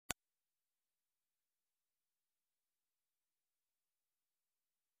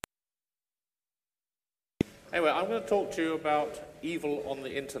Anyway, I'm going to talk to you about evil on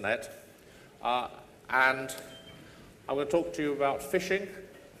the internet, and I'm going to talk to you about phishing.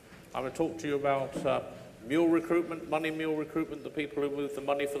 I'm going to talk to you about mule recruitment, money mule recruitment, the people who move the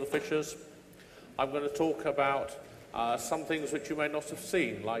money for the fishers. I'm going to talk about some things which you may not have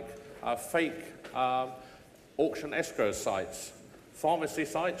seen, like fake auction escrow sites. Pharmacy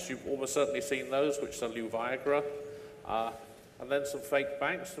sites, you've almost certainly seen those, which sell you Viagra. And then some fake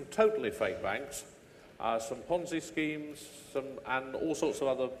banks, some totally fake banks, some Ponzi schemes, and all sorts of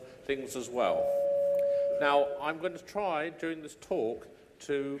other things as well. Now, I'm going to try, during this talk,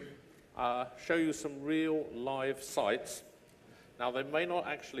 to show you some real live sites. Now, they may not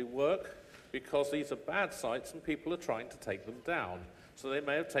actually work because these are bad sites and people are trying to take them down. So they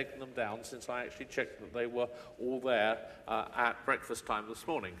may have taken them down since I actually checked that they were all there at breakfast time this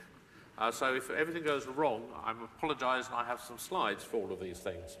morning. So if everything goes wrong, I apologize, and I have some slides for all of these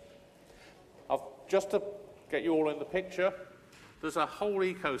things. Just to get you all in the picture, there's a whole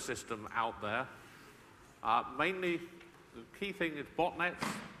ecosystem out there. Mainly, the key thing is botnets,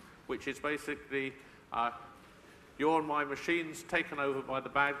 which is basically your and my machines taken over by the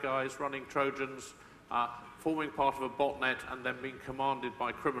bad guys running Trojans, forming part of a botnet and then being commanded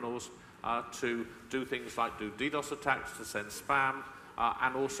by criminals to do things like do DDoS attacks, to send spam,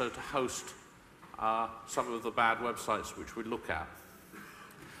 and also to host some of the bad websites which we look at.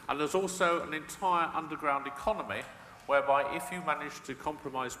 And there's also an entire underground economy whereby if you manage to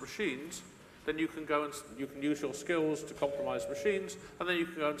compromise machines, then you can go and you can use your skills to compromise machines, and then you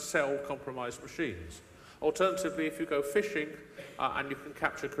can go and sell compromised machines. Alternatively, if you go phishing and you can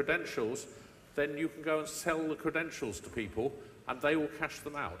capture credentials, then you can go and sell the credentials to people, and they will cash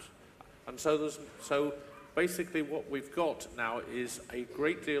them out. And so basically what we've got now is a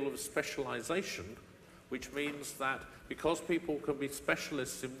great deal of specialization, which means that because people can be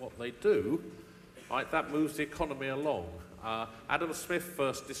specialists in what they do, right, that moves the economy along. Adam Smith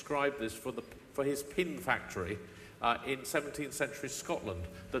first described this for his pin factory in 17th century Scotland,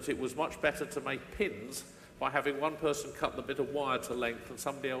 that it was much better to make pins by having one person cut the bit of wire to length and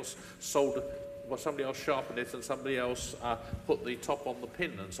somebody else sharpened it and somebody else put the top on the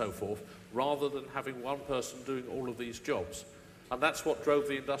pin and so forth, rather than having one person doing all of these jobs. And that's what drove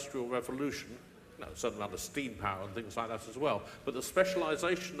the Industrial Revolution. A certain amount of steam power and things like that as well. But the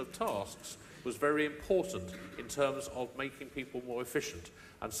specialization of tasks was very important in terms of making people more efficient.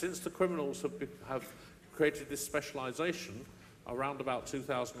 And since the criminals have created this specialization around about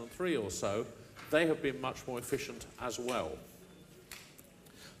 2003 or so, they have been much more efficient as well.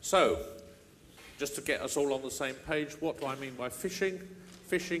 So, just to get us all on the same page, what do I mean by phishing?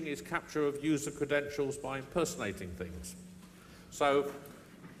 Phishing is capture of user credentials by impersonating things. So,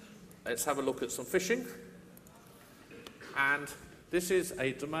 let's have a look at some phishing. And this is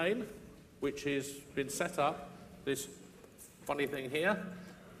a domain which has been set up, this funny thing here,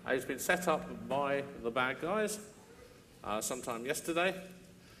 has been set up by the bad guys sometime yesterday.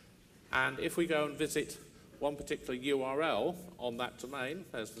 And if we go and visit one particular URL on that domain,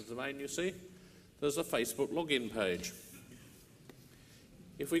 there's the domain you see, there's a Facebook login page.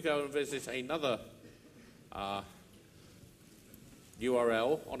 If we go and visit another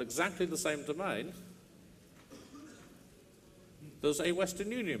URL on exactly the same domain, there's a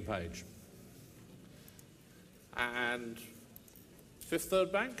Western Union page. And Fifth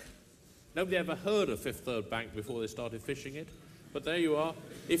Third Bank? Nobody ever heard of Fifth Third Bank before they started phishing it, but there you are.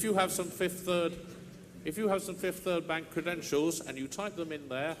 If you have some Fifth Third Bank credentials and you type them in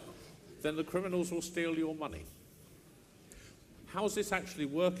there, then the criminals will steal your money. How's this actually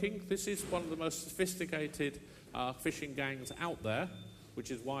working? This is one of the most sophisticated phishing gangs out there,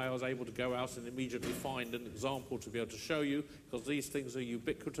 which is why I was able to go out and immediately find an example to be able to show you, because these things are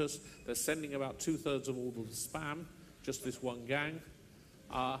ubiquitous. They're sending about 2/3 of all of the spam, just this one gang.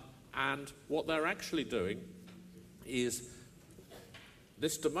 And what they're actually doing is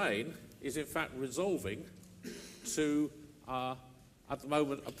this domain is in fact resolving to, at the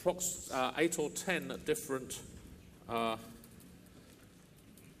moment, 8 or 10 different, we'll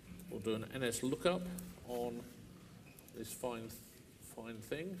do an NS lookup on this fine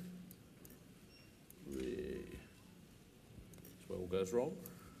thing. That's where all goes wrong.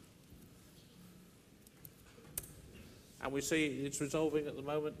 And we see it's resolving at the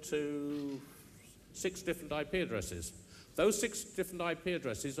moment to 6 different IP addresses. Those 6 different IP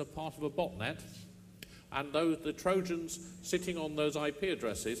addresses are part of a botnet, and the Trojans sitting on those IP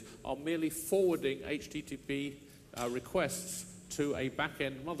addresses are merely forwarding HTTP requests to a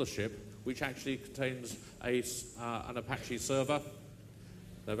back-end mothership, which actually contains an Apache server.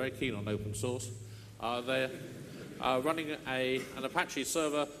 They're very keen on open source. running an Apache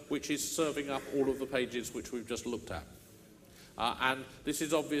server which is serving up all of the pages which we've just looked at. And this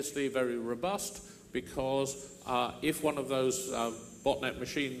is obviously very robust because if one of those botnet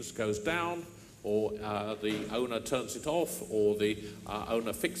machines goes down, or the owner turns it off, or the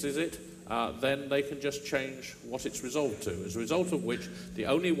owner fixes it, then they can just change what it's resolved to. As a result of which, the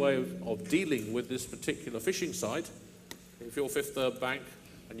only way of dealing with this particular phishing site, if you're Fifth Third Bank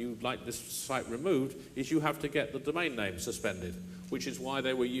and you'd like this site removed, is you have to get the domain name suspended, which is why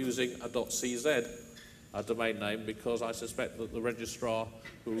they were using a .cz domain name, because I suspect that the registrar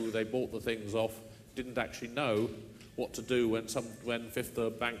who they bought the things off didn't actually know what to do when Fifth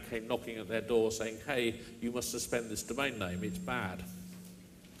Third Bank came knocking at their door saying, hey, you must suspend this domain name, it's bad.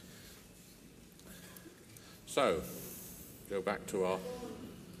 So, go back to our...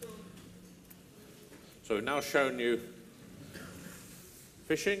 So we've now shown you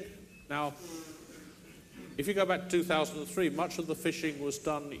phishing. Now, if you go back to 2003, much of the phishing was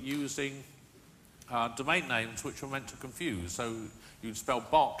done using domain names which were meant to confuse. So you'd spell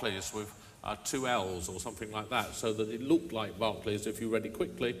Barclays with 2 L's or something like that, so that it looked like Barclays if you read it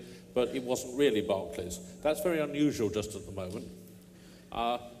quickly, but it wasn't really Barclays. That's very unusual just at the moment.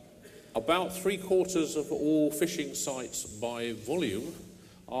 About 3/4 of all phishing sites by volume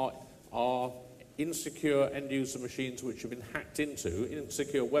are insecure end-user machines which have been hacked into,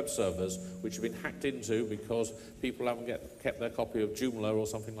 insecure web servers which have been hacked into because people haven't kept their copy of Joomla or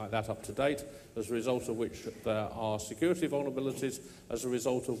something like that up to date, as a result of which there are security vulnerabilities, as a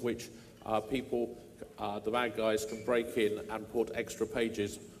result of which the bad guys can break in and put extra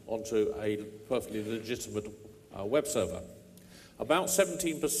pages onto a perfectly legitimate web server. About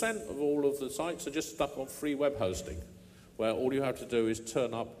 17% of all of the sites are just stuck on free web hosting, where all you have to do is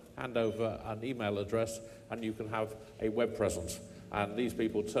turn up, hand over an email address, and you can have a web presence. And these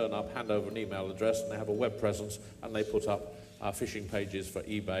people turn up, hand over an email address, and they have a web presence, and they put up phishing pages for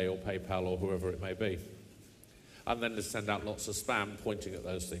eBay or PayPal or whoever it may be. And then they send out lots of spam pointing at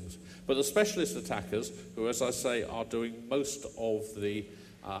those things. But the specialist attackers, who, as I say, are doing most of the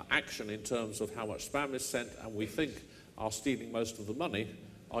action in terms of how much spam is sent, and we think are stealing most of the money,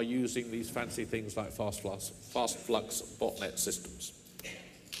 are using these fancy things like fast flux botnet systems.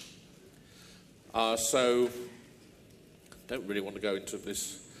 So, don't really want to go into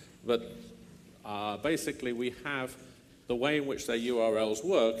this, but basically we have the way in which their URLs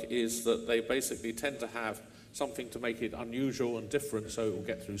work is that they basically tend to have something to make it unusual and different, so it will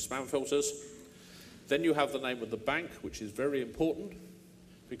get through spam filters. Then you have the name of the bank, which is very important,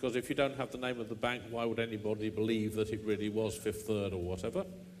 because if you don't have the name of the bank, why would anybody believe that it really was Fifth Third or whatever?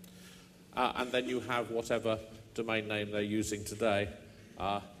 And then you have whatever domain name they're using today,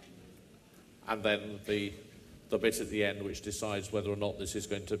 and then the bit at the end which decides whether or not this is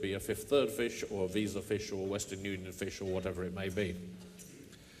going to be a Fifth Third fish or a Visa fish or a Western Union fish or whatever it may be.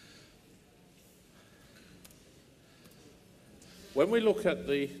 When we look at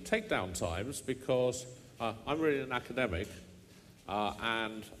the takedown times, because I'm really an academic,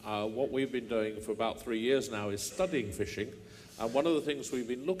 and what we've been doing for about 3 years now is studying phishing, and one of the things we've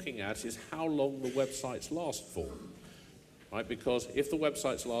been looking at is how long the websites last for. Right? Because if the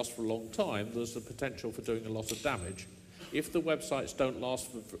websites last for a long time, there's the potential for doing a lot of damage. If the websites don't last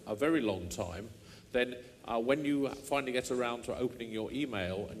for a very long time, then when you finally get around to opening your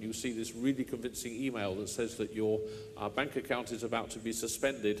email and you see this really convincing email that says that your bank account is about to be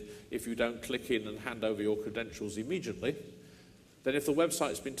suspended if you don't click in and hand over your credentials immediately, then if the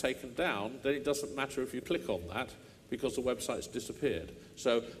website's been taken down, then it doesn't matter if you click on that because the website's disappeared.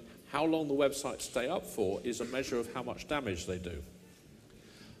 So how long the websites stay up for is a measure of how much damage they do.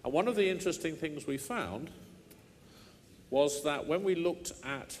 And one of the interesting things we found was that when we looked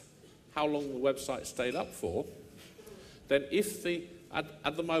at how long the website stayed up for, then if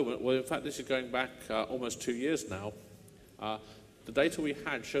at the moment, well in fact this is going back almost 2 years now, the data we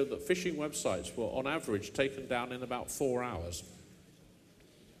had showed that phishing websites were on average taken down in about 4 hours.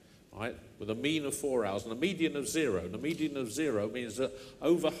 Right? With a mean of 4 hours and a median of 0. And a median of 0 means that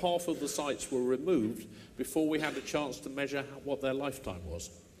over half of the sites were removed before we had a chance to measure what their lifetime was.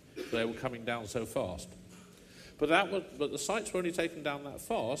 They were coming down so fast. But the sites were only taken down that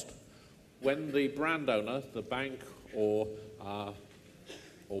fast when the brand owner, the bank or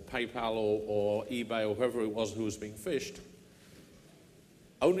PayPal or eBay or whoever it was who was being phished,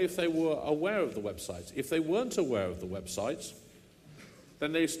 only if they were aware of the websites. If they weren't aware of the websites,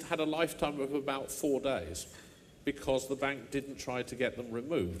 then they had a lifetime of about 4 days because the bank didn't try to get them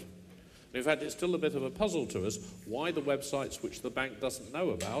removed. In fact, it's still a bit of a puzzle to us why the websites which the bank doesn't know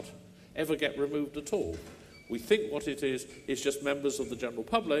about ever get removed at all. We think what it is just members of the general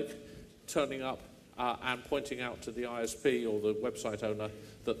public turning up and pointing out to the ISP or the website owner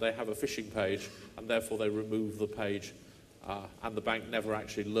that they have a phishing page, and therefore they remove the page, and the bank never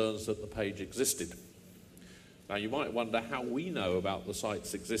actually learns that the page existed. Now, you might wonder how we know about the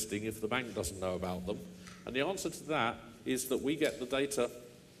sites existing if the bank doesn't know about them. And the answer to that is that we get the data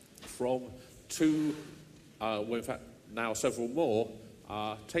from two, well, in fact, now several more,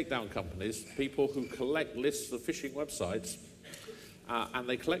 takedown companies, people who collect lists of phishing websites, and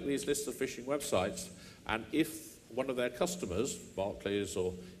they collect these lists of phishing websites, and if one of their customers, Barclays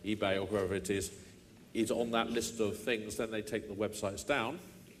or eBay or whoever it is on that list of things, then they take the websites down.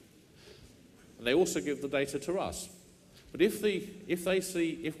 And they also give the data to us. But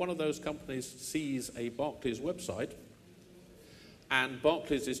if one of those companies sees a Barclays website and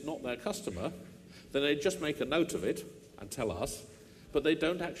Barclays is not their customer, then they just make a note of it and tell us, but they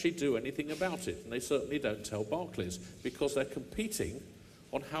don't actually do anything about it. And they certainly don't tell Barclays because they're competing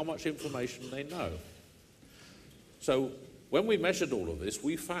on how much information they know. So when we measured all of this,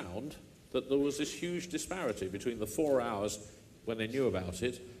 we found that there was this huge disparity between the 4 hours when they knew about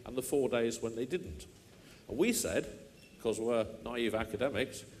it and the 4 days when they didn't. And we said, because we're naive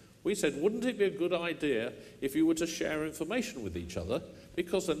academics, we said, wouldn't it be a good idea if you were to share information with each other,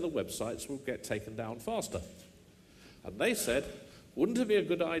 because then the websites will get taken down faster? And they said, wouldn't it be a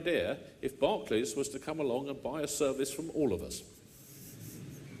good idea if Barclays was to come along and buy a service from all of us?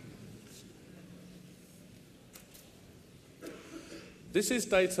 This is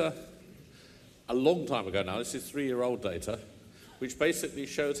data a long time ago now. This is 3-year-old data, which basically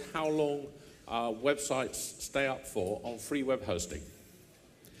shows how long websites stay up for on free web hosting.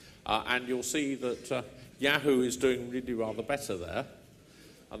 And you'll see that Yahoo is doing really rather better there.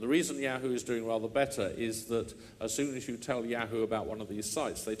 And the reason Yahoo is doing rather better is that as soon as you tell Yahoo about one of these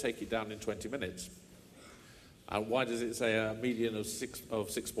sites, they take it down in 20 minutes. And why does it say a median of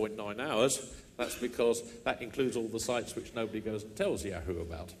 6.9 hours? That's because that includes all the sites which nobody goes and tells Yahoo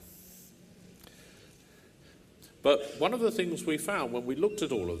about. But one of the things we found when we looked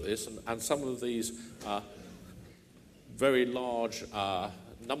at all of this, and some of these very large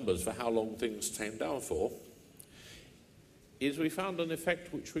numbers for how long things came down for, is we found an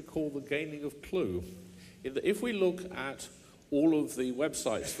effect which we call the gaining of clue. In that if we look at all of the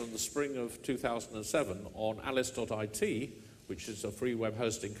websites from the spring of 2007 on alice.it, which is a free web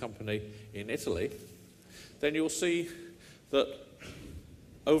hosting company in Italy, then you'll see that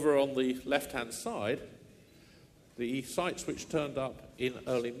over on the left-hand side, the sites which turned up in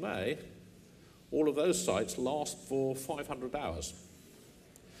early May, all of those sites last for 500 hours.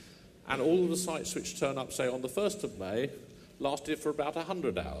 And all of the sites which turn up, say, on the 1st of May, lasted for about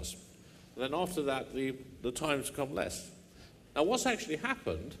 100 hours. And then after that, the times become less. Now, what's actually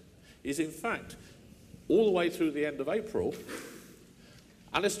happened is, in fact, all the way through the end of April,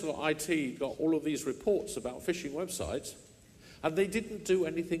 alice.it got all of these reports about phishing websites, and they didn't do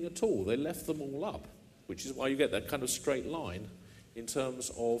anything at all. They left them all up, which is why you get that kind of straight line in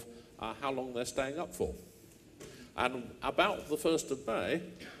terms of how long they're staying up for. And about the 1st of May,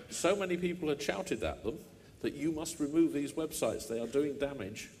 so many people had shouted at them that you must remove these websites, they are doing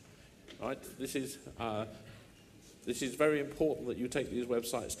damage. Right? This is very important that you take these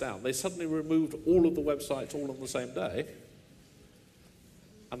websites down. They suddenly removed all of the websites all on the same day,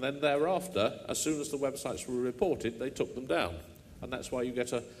 and then thereafter, as soon as the websites were reported, they took them down. And that's why you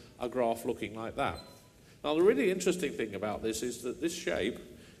get a graph looking like that. Now, the really interesting thing about this is that this shape,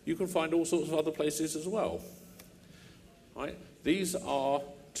 you can find all sorts of other places as well. Right? These are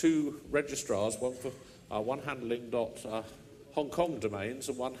two registrars, one handling Hong Kong domains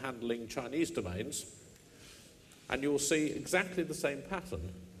and one handling Chinese domains. And you'll see exactly the same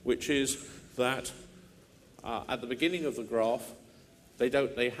pattern, which is that at the beginning of the graph, they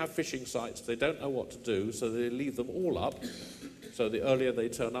have phishing sites, they don't know what to do, so they leave them all up. So the earlier they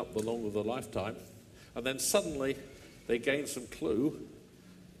turn up, the longer the lifetime. And then suddenly they gain some clue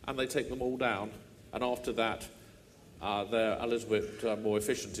and they take them all down. And after that, they're a little bit more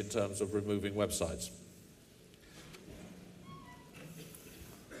efficient in terms of removing websites.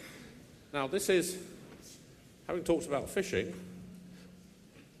 Now, this is, having talked about phishing,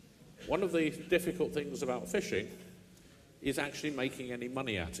 one of the difficult things about phishing is actually making any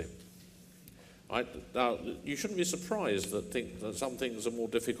money at it. Right? Now, you shouldn't be surprised that some things are more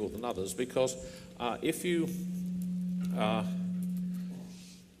difficult than others, because if you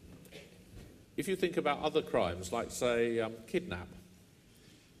think about other crimes, like, say,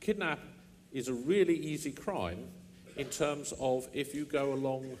 kidnap is a really easy crime in terms of if you go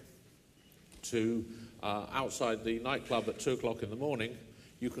along to outside the nightclub at 2 o'clock in the morning,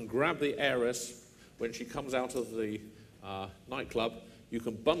 you can grab the heiress when she comes out of the nightclub, You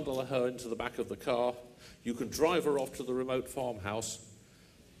can bundle her into the back of the car. You can drive her off to the remote farmhouse,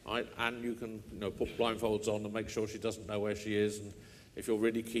 right? And you can put blindfolds on and make sure she doesn't know where she is. And if you're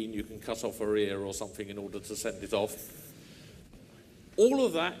really keen, you can cut off her ear or something in order to send it off. All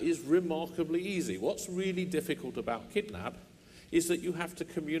of that is remarkably easy. What's really difficult about kidnap is that you have to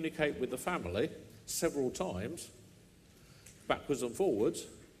communicate with the family several times, backwards and forwards,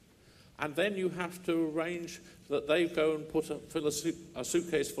 and then you have to arrange that they go and fill a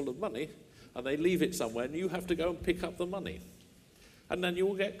suitcase full of money, and they leave it somewhere, and you have to go and pick up the money. And then you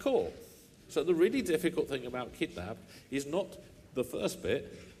will get caught. So the really difficult thing about kidnap is not the first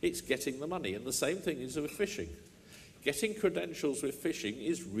bit, it's getting the money. And the same thing is with phishing. Getting credentials with phishing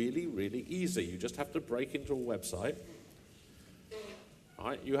is really, really easy. You just have to break into a website.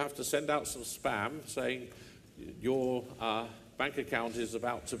 Right? You have to send out some spam saying your bank account is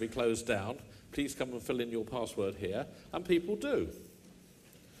about to be closed down. Please come and fill in your password here. And people do.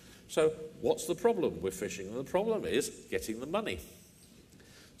 So what's the problem with phishing? And the problem is getting the money.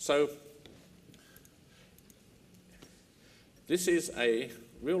 So this is a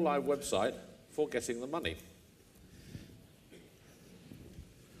real live website for getting the money.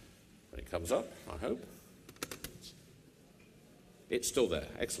 When it comes up, I hope. It's still there.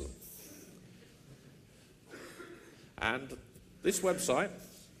 Excellent. And this website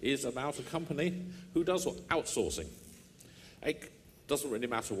is about a company who does outsourcing. It doesn't really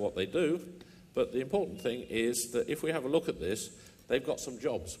matter what they do, but the important thing is that if we have a look at this, they've got some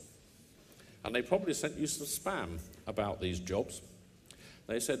jobs. And they probably sent you some spam about these jobs.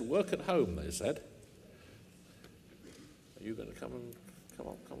 They said, work at home, they said. Are you going to come and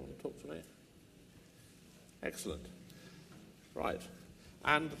talk to me? Excellent. Right.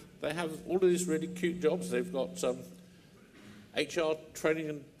 And they have all of these really cute jobs. They've got HR training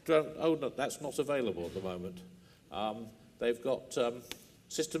and... Oh, no, that's not available at the moment. They've got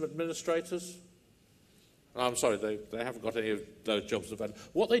system administrators. Oh, I'm sorry, they haven't got any of those jobs available.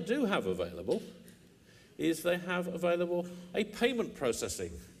 What they do have available is they have available a payment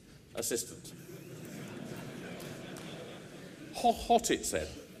processing assistant. Hot, it said.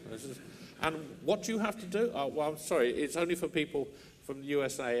 And what you have to do, well, I'm sorry, it's only for people from the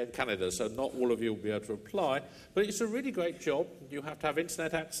USA and Canada, so not all of you will be able to apply, but it's a really great job. You have to have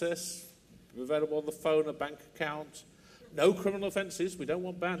internet access, available on the phone, a bank account, no criminal offences, we don't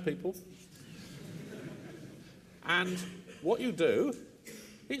want bad people. And what you do,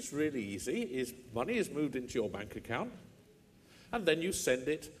 it's really easy, is money is moved into your bank account, and then you send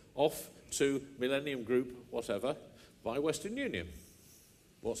it off to Millennium Group, whatever, by Western Union.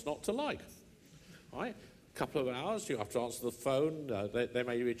 What's not to like? Right? A couple of hours, you have to answer the phone. They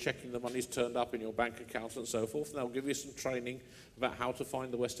may be checking the money's turned up in your bank account and so forth. And they'll give you some training about how to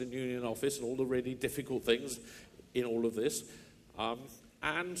find the Western Union office and all the really difficult things in all of this.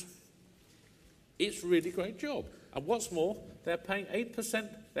 And it's a really great job. And what's more, they're paying 8%.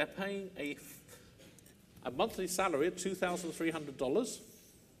 They're paying a monthly salary of $2,300.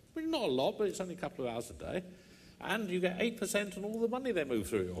 Which is not a lot, but it's only a couple of hours a day. And you get 8% on all the money they move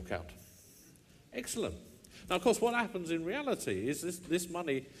through your account. Excellent. Now, of course, what happens in reality is this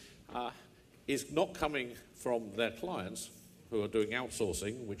money is not coming from their clients who are doing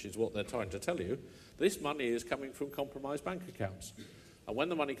outsourcing, which is what they're trying to tell you. This money is coming from compromised bank accounts. And when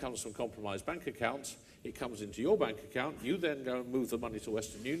the money comes from compromised bank accounts, it comes into your bank account. You then go and move the money to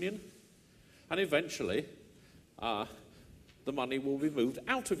Western Union. And eventually, the money will be moved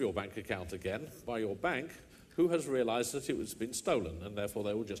out of your bank account again by your bank, who has realised that it has been stolen, and therefore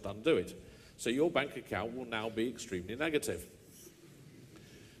they will just undo it. So your bank account will now be extremely negative.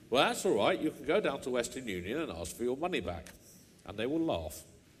 Well, that's all right. You can go down to Western Union and ask for your money back. And they will laugh.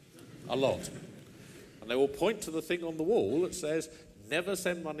 A lot. And they will point to the thing on the wall that says, never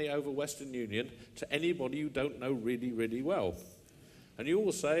send money over Western Union to anybody you don't know really, really well. And you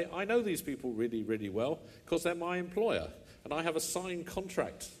will say, I know these people really, really well because they're my employer. And I have a signed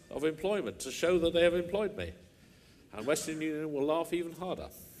contract of employment to show that they have employed me. And Western Union will laugh even harder.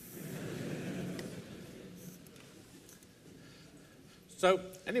 So,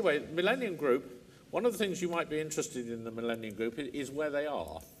 anyway, Millennium Group, one of the things you might be interested in the Millennium Group is where they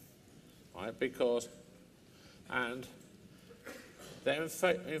are, right? Because, and they're in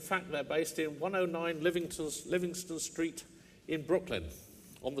fact, they're based in 109 Livingston Street in Brooklyn,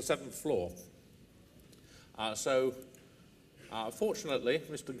 on the 7th floor. Fortunately,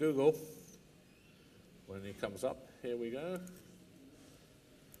 Mr. Google, when he comes up, here we go,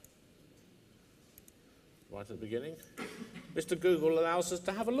 right at the beginning, Mr. Google allows us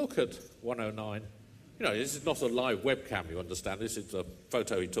to have a look at 109. You know, this is not a live webcam, you understand, this is a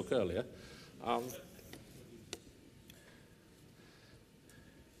photo he took earlier.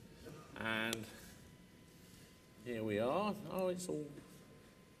 Oh, it's all...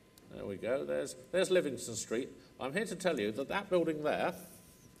 There we go. There's Livingston Street. I'm here to tell you that that building there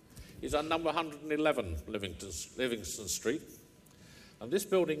is at number 111 Livingston Street. And this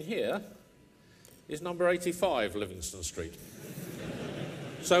building here is number 85 Livingston Street.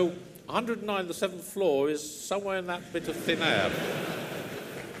 So 109, the 7th floor, is somewhere in that bit of thin air.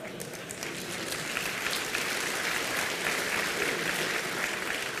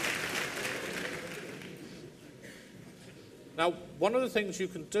 Now, one of the things you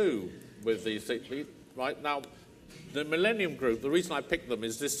can do with these things, right now, the Millennium Group, the reason I picked them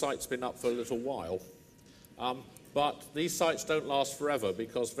is this site's been up for a little while, but these sites don't last forever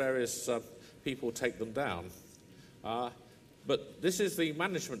because various people take them down. But this is the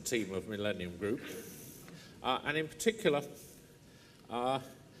management team of Millennium Group, and in particular, the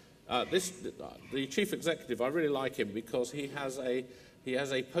chief executive, I really like him because he's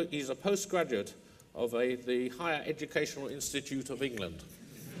a postgraduate of the Higher Educational Institute of England,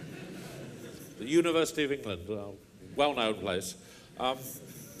 the University of England, well-known place.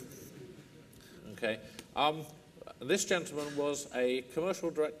 This gentleman was a commercial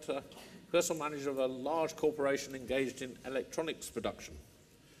director, personal manager of a large corporation engaged in electronics production.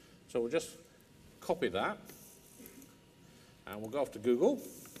 So we'll just copy that, and we'll go off to Google,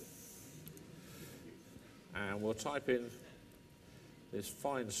 and we'll type in this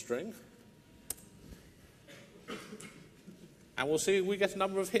fine string. And we'll see if we get a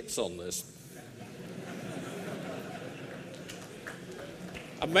number of hits on this.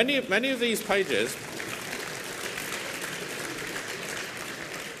 And many of these pages,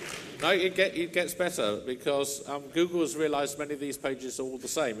 no, it gets better because Google has realised many of these pages are all the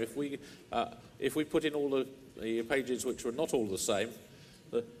same. If we put in all the pages which were not all the same,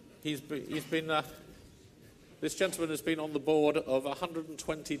 this gentleman has been on the board of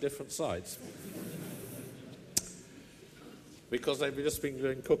 120 different sites. Because they've just been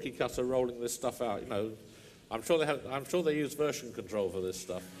doing cookie cutter, rolling this stuff out. You know, I'm sure they use version control for this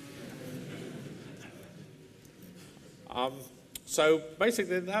stuff. So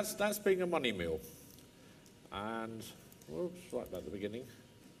basically, that's being a money mule. And whoops, right back at the beginning.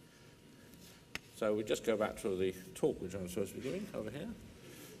 So we just go back to the talk which I'm supposed to be doing over here.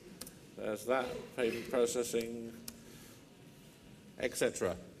 There's that payment processing,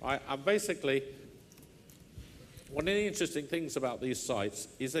 etc. I'm basically. One of the interesting things about these sites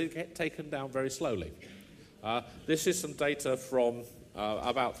is they get taken down very slowly. This is some data from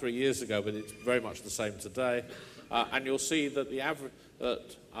about 3 years ago, but it's very much the same today. And you'll see that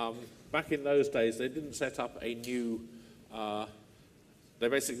back in those days, they didn't set up a new... they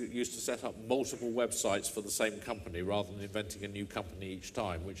basically used to set up multiple websites for the same company rather than inventing a new company each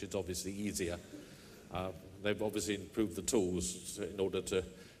time, which is obviously easier. They've obviously improved the tools in order to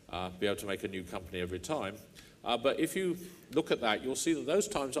be able to make a new company every time. But if you look at that, you'll see that those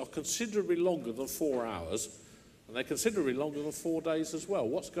times are considerably longer than 4 hours, and they're considerably longer than 4 days as well.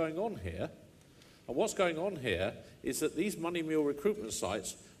 What's going on here? And what's going on here is that these money mule recruitment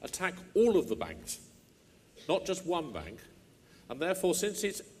sites attack all of the banks, not just one bank, and therefore, since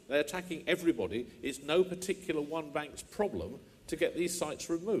they're attacking everybody, it's no particular one bank's problem to get these sites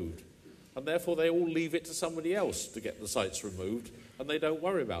removed. And therefore, they all leave it to somebody else to get the sites removed, and they don't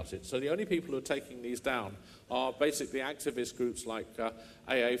worry about it. So the only people who are taking these down are basically activist groups like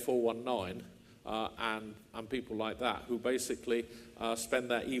AA 419 and people like that, who basically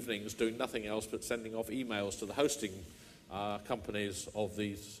spend their evenings doing nothing else but sending off emails to the hosting companies of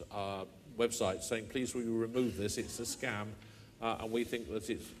these websites saying, please will you remove this, it's a scam, and we think that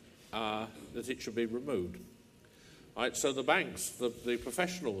it should be removed. Right, so the banks, the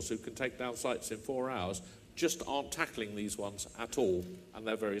professionals who can take down sites in 4 hours, just aren't tackling these ones at all, and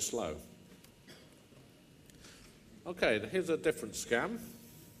they're very slow. Okay, here's a different scam.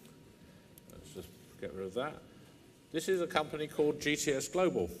 Let's just get rid of that. This is a company called GTS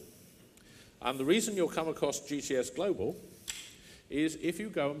Global. And the reason you'll come across GTS Global is if you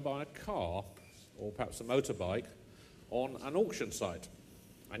go and buy a car, or perhaps a motorbike, on an auction site,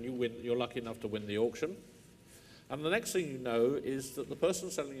 and you're lucky enough to win the auction. And the next thing you know is that the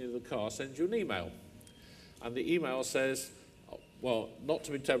person selling you the car sends you an email. And the email says, well, not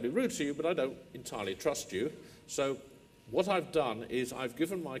to be terribly rude to you, but I don't entirely trust you. So what I've done is I've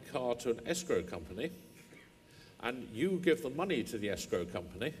given my car to an escrow company, and you give the money to the escrow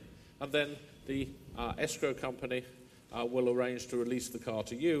company, and then the escrow company will arrange to release the car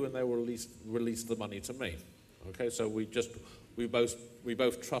to you, and they will release the money to me. Okay, so we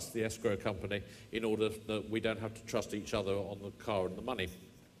both trust the escrow company in order that we don't have to trust each other on the car and the money.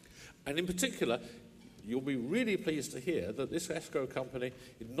 And in particular, you'll be really pleased to hear that this escrow company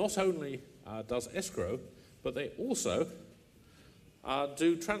not only does escrow, but they also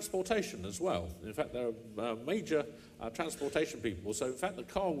do transportation as well. In fact, they're major transportation people, so in fact the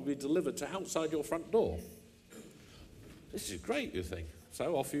car will be delivered to outside your front door. This is great, you think.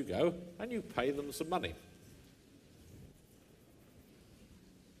 So off you go, and you pay them some money.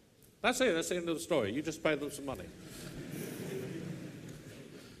 That's it, that's the end of the story. You just pay them some money.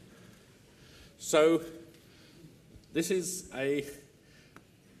 So this is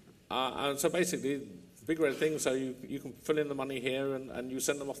and so basically, big red thing, so you can fill in the money here and you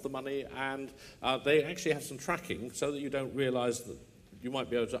send them off the money, and they actually have some tracking so that you don't realise that you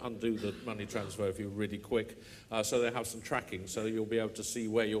might be able to undo the money transfer if you're really quick. So they have some tracking, so you'll be able to see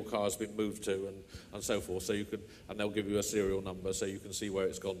where your car's been moved to and so forth. So you can, and they'll give you a serial number so you can see where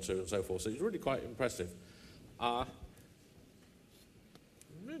it's gone to and so forth. So it's really quite impressive.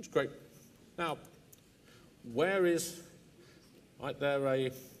 It's great. Now, where is, right,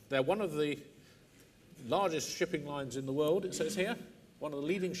 they're one of the largest shipping lines in the world, it says here. One of the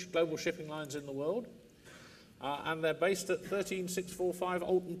leading global shipping lines in the world. And they're based at 13645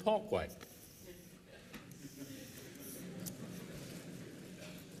 Alton Parkway.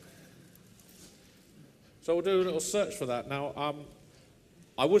 So we'll do a little search for that. Now,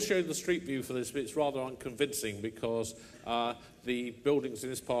 I will show you the street view for this, but it's rather unconvincing because the buildings in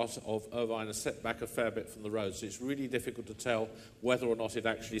this part of Irvine are set back a fair bit from the road, so it's really difficult to tell whether or not it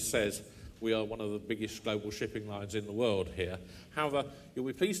actually says we are one of the biggest global shipping lines in the world here. However, you'll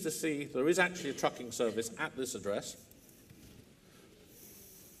be pleased to see there is actually a trucking service at this address.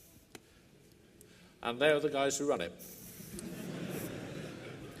 And they are the guys who run it.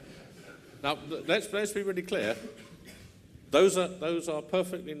 Now, let's be really clear. Those are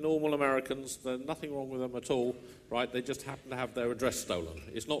perfectly normal Americans. There's nothing wrong with them at all, right? They just happen to have their address stolen.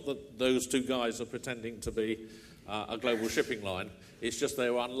 It's not that those two guys are pretending to be a global shipping line. It's just they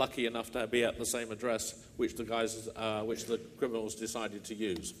were unlucky enough to be at the same address which the criminals decided to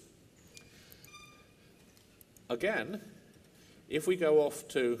use. Again, if we go off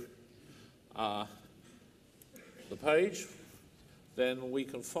to the page, then we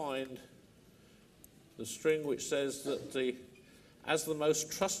can find the string which says that as the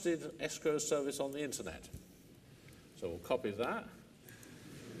most trusted escrow service on the internet. So we'll copy that.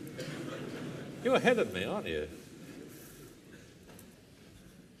 You're ahead of me, aren't you?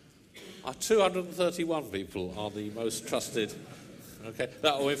 231 people are the most trusted. Okay.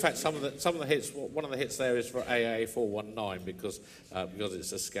 In fact, some of the hits. One of the hits there is for AA 419 because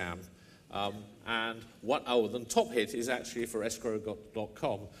it's a scam. The top hit is actually for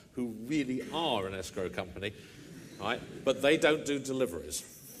escrow.com, who really are an escrow company, right? But they don't do deliveries.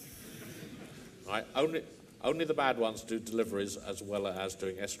 Right? Only the bad ones do deliveries as well as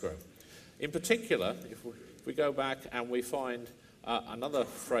doing escrow. In particular, if we go back and we find another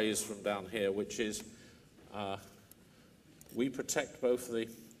phrase from down here, which is we protect both the...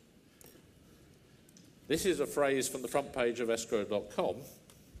 This is a phrase from the front page of escrow.com.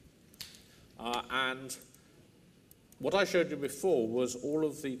 And what I showed you before was all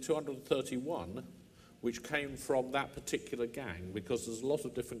of the 231 which came from that particular gang, because there's a lot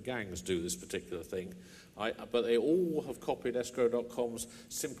of different gangs do this particular thing. But they all have copied escrow.com's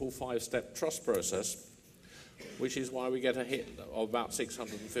simple 5-step trust process, which is why we get a hit of about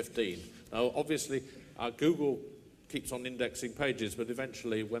 615. Now, obviously, Google keeps on indexing pages, but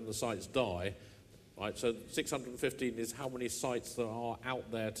eventually when the sites die, right, so 615 is how many sites there are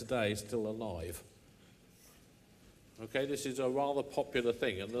out there today still alive. Okay, this is a rather popular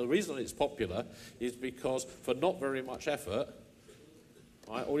thing, and the reason it's popular is because for not very much effort,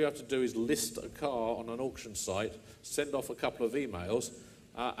 right, all you have to do is list a car on an auction site, send off a couple of emails,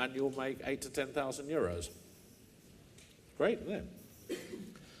 and you'll make 8,000 to 10,000 euros. Great, isn't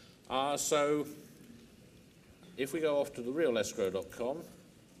it? So if we go off to the real escrow.com,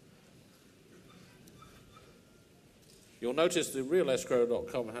 you'll notice the real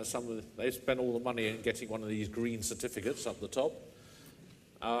escrow.com has they spend all the money in getting one of these green certificates up the top.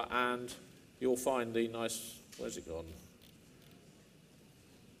 And you'll find the nice, where's it gone?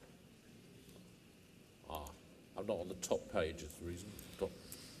 I'm not on the top page, is the reason.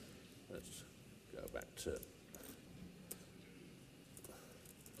 Let's go back to...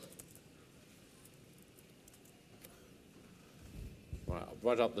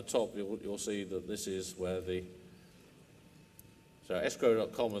 Right up the top, you'll see that this is where the... So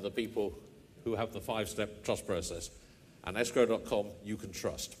escrow.com are the people who have the 5-step trust process. And escrow.com you can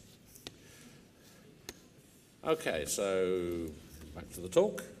trust. Okay, so back to the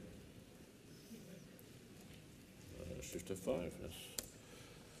talk. Shift F5, yes.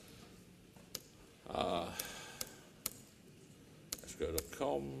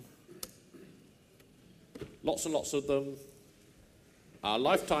 Escrow.com. lots and lots of them.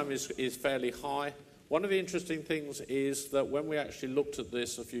 Lifetime is fairly high. One of the interesting things is that when we actually looked at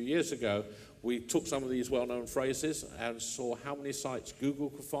this a few years ago, we took some of these well-known phrases and saw how many sites Google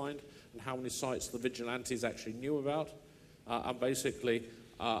could find and how many sites the vigilantes actually knew about. And basically,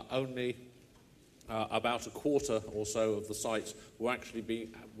 only about a quarter or so of the sites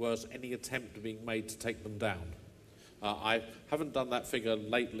was any attempt being made to take them down. I haven't done that figure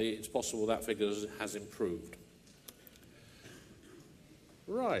lately. It's possible that figure has improved.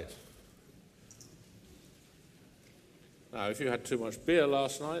 Right. Now, if you had too much beer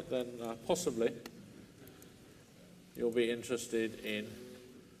last night, then possibly you'll be interested in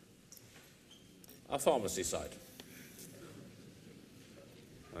a pharmacy site.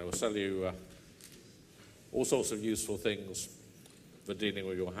 I will sell you all sorts of useful things for dealing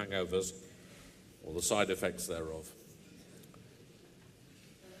with your hangovers or the side effects thereof.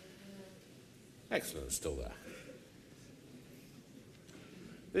 Excellent, it's still there.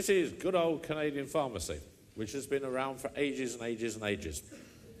 This is good old Canadian pharmacy, which has been around for ages and ages and ages.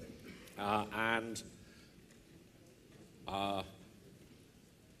 The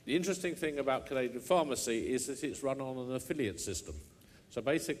interesting thing about Canadian pharmacy is that it's run on an affiliate system. So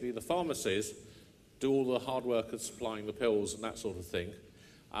basically the pharmacies do all the hard work of supplying the pills and that sort of thing.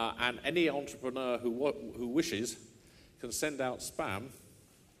 And any entrepreneur who wishes can send out spam.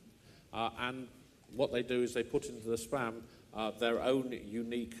 And what they do is they put into the spam their own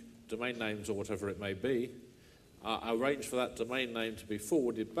unique domain names or whatever it may be, arrange for that domain name to be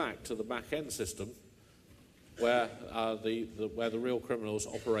forwarded back to the back-end system where the real criminals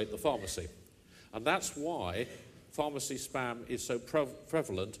operate the pharmacy. And that's why pharmacy spam is so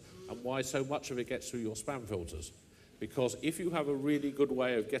prevalent and why so much of it gets through your spam filters. Because if you have a really good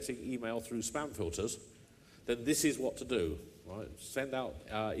way of getting email through spam filters, then this is what to do. Right? Send out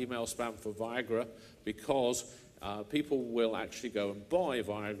email spam for Viagra, because people will actually go and buy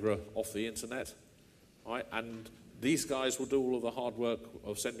Viagra off the internet, right? And these guys will do all of the hard work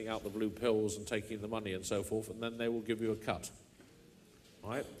of sending out the blue pills and taking the money and so forth, and then they will give you a cut,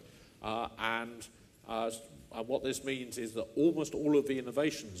 right? And what this means is that almost all of the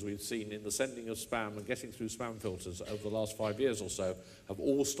innovations we've seen in the sending of spam and getting through spam filters over the last 5 years or so have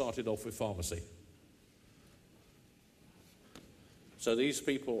all started off with pharmacy. So these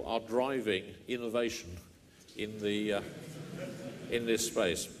people are driving innovation in this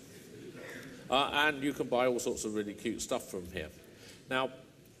space. And you can buy all sorts of really cute stuff from here. Now,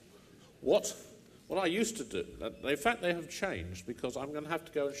 what I used to do, in fact they have changed, because I'm going to have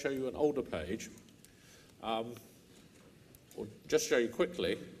to go and show you an older page, or just show you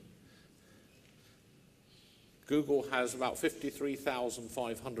quickly. Google has about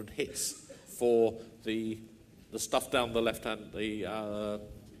 53,500 hits for the stuff down the left-hand, the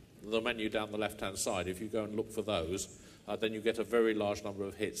menu down the left-hand side. If you go and look for those, then you get a very large number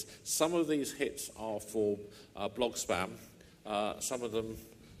of hits. Some of these hits are for blog spam. Some of them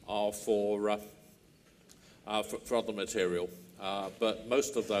are for other material. But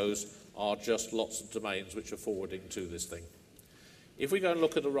most of those are just lots of domains which are forwarding to this thing. If we go and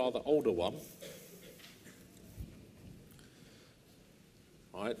look at a rather older one,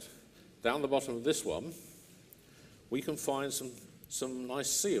 right, down the bottom of this one, we can find some nice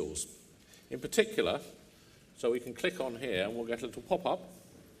seals. In particular, so we can click on here and we'll get a little pop-up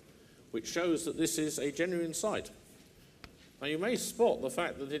which shows that this is a genuine site. Now you may spot the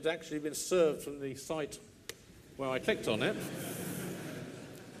fact that it's actually been served from the site where I clicked on it.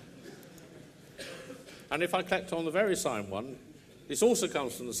 And if I clicked on the VeriSign one, this also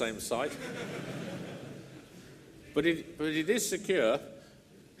comes from the same site. but it is secure,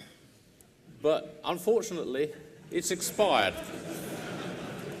 but unfortunately it's expired.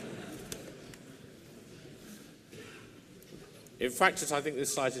 In fact, I think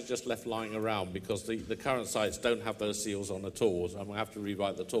this site is just left lying around because the current sites don't have those seals on at all, so I'm going to have to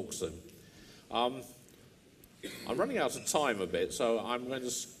rewrite the talk soon. I'm running out of time a bit, so I'm going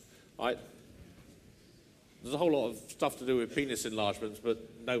to... there's a whole lot of stuff to do with penis enlargements, but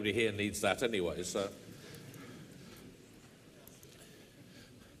nobody here needs that anyway, so...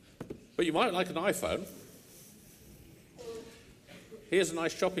 But you might like an iPhone. Here's a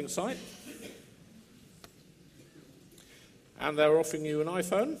nice shopping site. And they're offering you an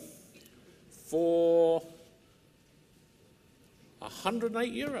iPhone for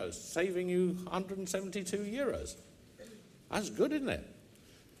 €108, saving you €172. That's good, isn't it?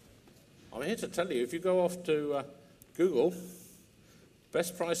 I'm here to tell you, if you go off to Google,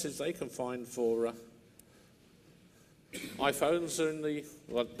 best prices they can find for iPhones are in the,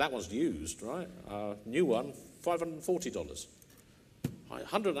 well, that one's used, right? New one, $540.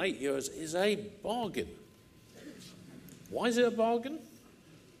 €108 is a bargain. Why is it a bargain?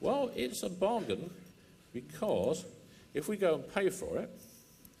 Well, it's a bargain because if we go and pay for it,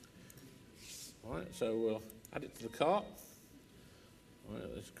 right, so we'll add it to the cart. Right,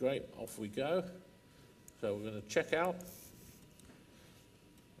 that's great, off we go. So we're going to check out.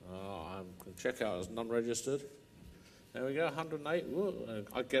 I'm going to check out as non-registered. There we go, 108. Ooh,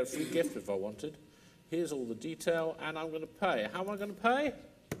 I'd get a free gift if I wanted. Here's all the detail, and I'm going to pay. How am I going to pay?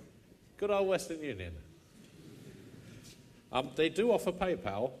 Good old Western Union. They do offer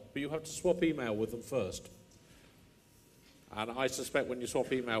PayPal, but you have to swap email with them first. And I suspect when you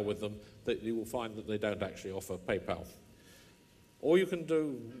swap email with them, that you will find that they don't actually offer PayPal. Or you can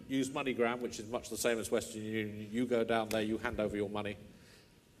use MoneyGram, which is much the same as Western Union. You go down there, you hand over your money,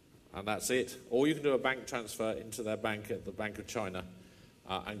 and that's it. Or you can do a bank transfer into their bank at the Bank of China,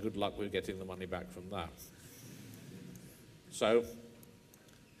 and good luck with getting the money back from that. So,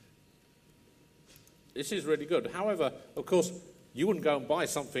 this is really good. However, of course, you wouldn't go and buy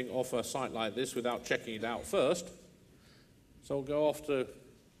something off a site like this without checking it out first. So we'll go off to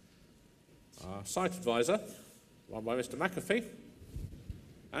Site Advisor, run by Mr. McAfee,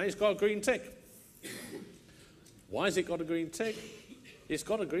 and it's got a green tick. Why has it got a green tick? It's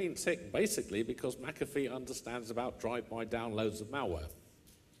got a green tick basically because McAfee understands about drive-by downloads of malware.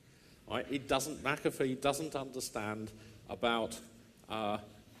 Right? McAfee doesn't understand about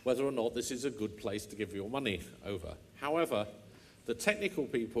whether or not this is a good place to give your money over. However, the technical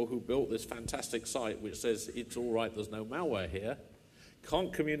people who built this fantastic site which says it's all right, there's no malware here,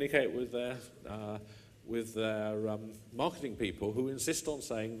 can't communicate with their marketing people who insist on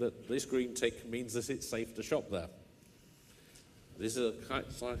saying that this green tick means that it's safe to shop there. This is a kind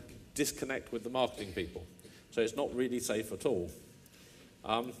of disconnect with the marketing people. So it's not really safe at all.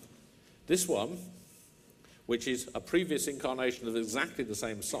 This one, which is a previous incarnation of exactly the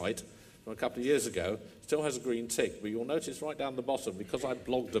same site from a couple of years ago, still has a green tick. But you'll notice right down the bottom, because I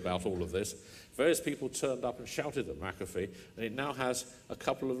blogged about all of this, various people turned up and shouted at McAfee, and it now has a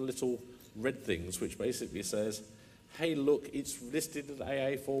couple of little red things which basically says, hey, look, it's listed at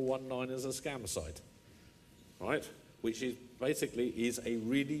AA419 as a scam site, right? Which is basically a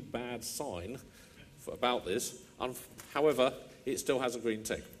really bad sign about this. However, it still has a green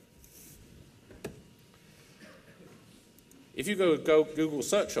tick. If you go Google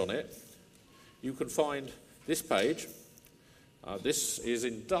search on it, you can find this page. This is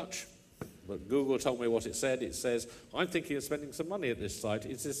in Dutch, but Google told me what it said. It says, I'm thinking of spending some money at this site.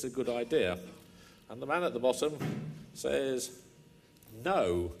 Is this a good idea? And the man at the bottom says,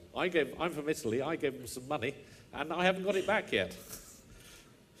 no. I'm from Italy. I gave him some money, and I haven't got it back yet.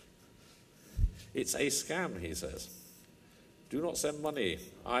 It's a scam, he says. Do not send money.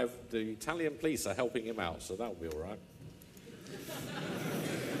 The Italian police are helping him out, so that'll be all right.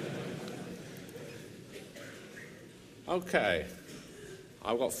 Okay,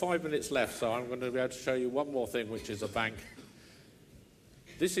 I've got 5 minutes left, so I'm going to be able to show you one more thing, which is a bank.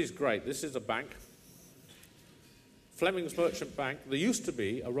 This is great. This is a bank. Fleming's Merchant Bank. There used to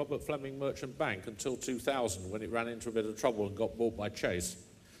be a Robert Fleming Merchant Bank until 2000, when it ran into a bit of trouble and got bought by Chase.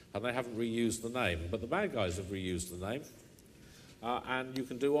 And they haven't reused the name, but the bad guys have reused the name. And you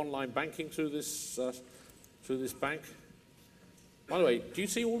can do online banking through this bank. By the way, do you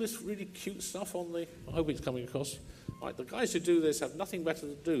see all this really cute stuff on the... I hope it's coming across. Right, the guys who do this have nothing better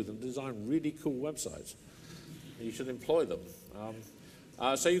to do than design really cool websites. You should employ them.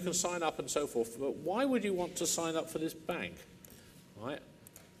 So you can sign up and so forth. But why would you want to sign up for this bank? Right.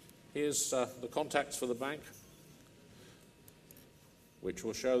 Here's the contacts for the bank, which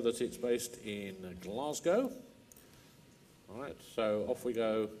will show that it's based in Glasgow. All right, so off we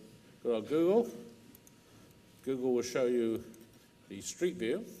go. Go to Google. Google will show you the street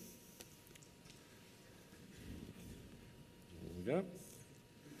view. There we go.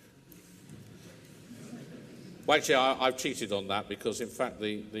 Well, actually, I've cheated on that because, in fact,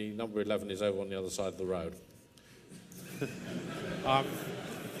 the number 11 is over on the other side of the road.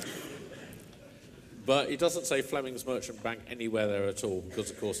 But it doesn't say Fleming's Merchant Bank anywhere there at all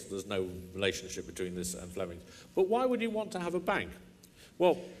because, of course, there's no relationship between this and Fleming's. But why would you want to have a bank?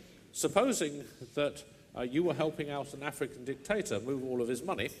 Well, supposing that you were helping out an African dictator move all of his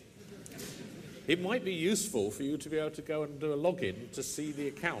money, it might be useful for you to be able to go and do a login to see the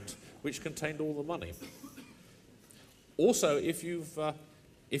account which contained all the money. Also, if you've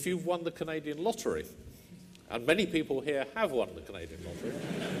won the Canadian lottery, and many people here have won the Canadian lottery,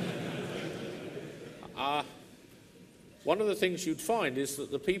 one of the things you'd find is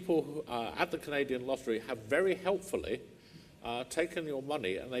that the people at the Canadian lottery have very helpfully taken your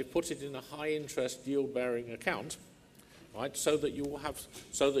money and they've put it in a high-interest yield-bearing account, right? So that you will have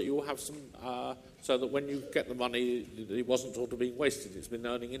some, so that when you get the money, it wasn't sort of being wasted. It's been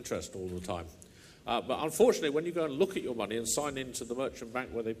earning interest all the time. But unfortunately, when you go and look at your money and sign into the merchant bank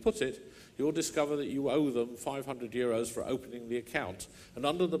where they put it, you'll discover that you owe them 500 euros for opening the account. And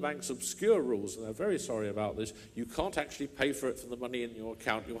under the bank's obscure rules, and they're very sorry about this, you can't actually pay for it from the money in your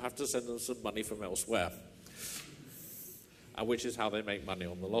account. You'll have to send them some money from elsewhere, which is how they make money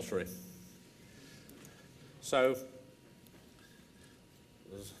on the lottery. So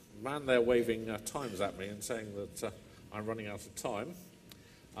there's a man there waving times at me and saying that I'm running out of time.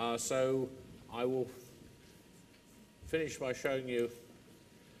 So I will finish by showing you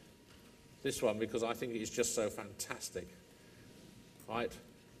this one because I think it's just so fantastic. Right?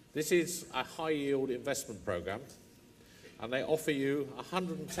 This is a high-yield investment program, and they offer you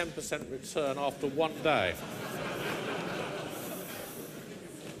 110% return after 1 day.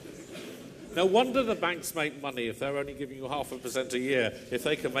 No wonder the banks make money if they're only giving you 0.5% a year, if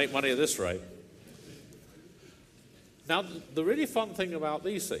they can make money at this rate. Now, the really fun thing about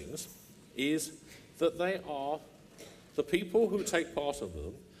these things is that the people who take part of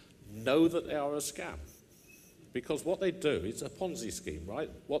them know that they are a scam. Because what they do, it's a Ponzi scheme, right?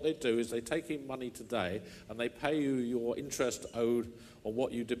 What they do is they take in money today and they pay you your interest owed on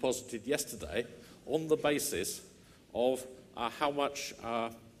what you deposited yesterday on the basis of how much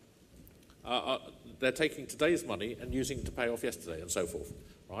they're taking today's money and using to pay off yesterday and so forth,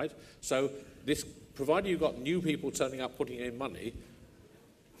 right? So this, provided you've got new people turning up putting in money,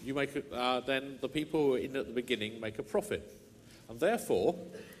 you make then the people who are in at the beginning make a profit. And therefore,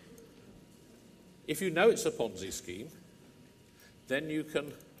 if you know it's a Ponzi scheme, then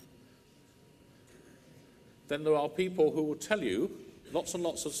there are people who will tell you, lots and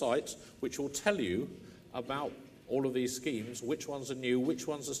lots of sites, which will tell you about all of these schemes, which ones are new, which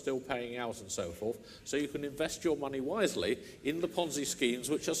ones are still paying out and so forth, so you can invest your money wisely in the Ponzi schemes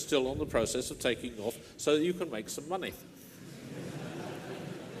which are still on the process of taking off so that you can make some money.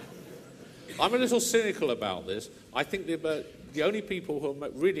 I'm a little cynical about this. I think the only people who are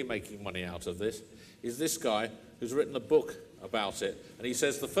really making money out of this is this guy who's written a book about it, and he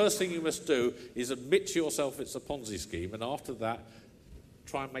says the first thing you must do is admit to yourself it's a Ponzi scheme, and after that,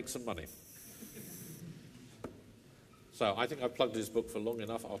 try and make some money. So I think I've plugged his book for long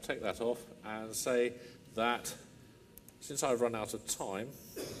enough. I'll take that off and say that since I've run out of time,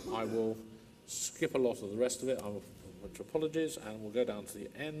 I will skip a lot of the rest of it. Apologies, and we'll go down to the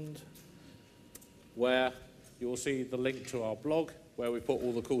end where you will see the link to our blog where we put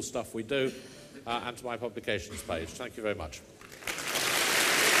all the cool stuff we do and to my publications page. Thank you very much.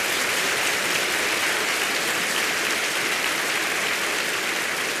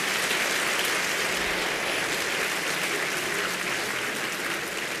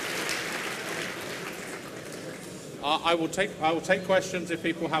 I will take questions if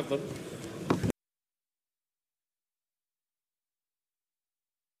people have them.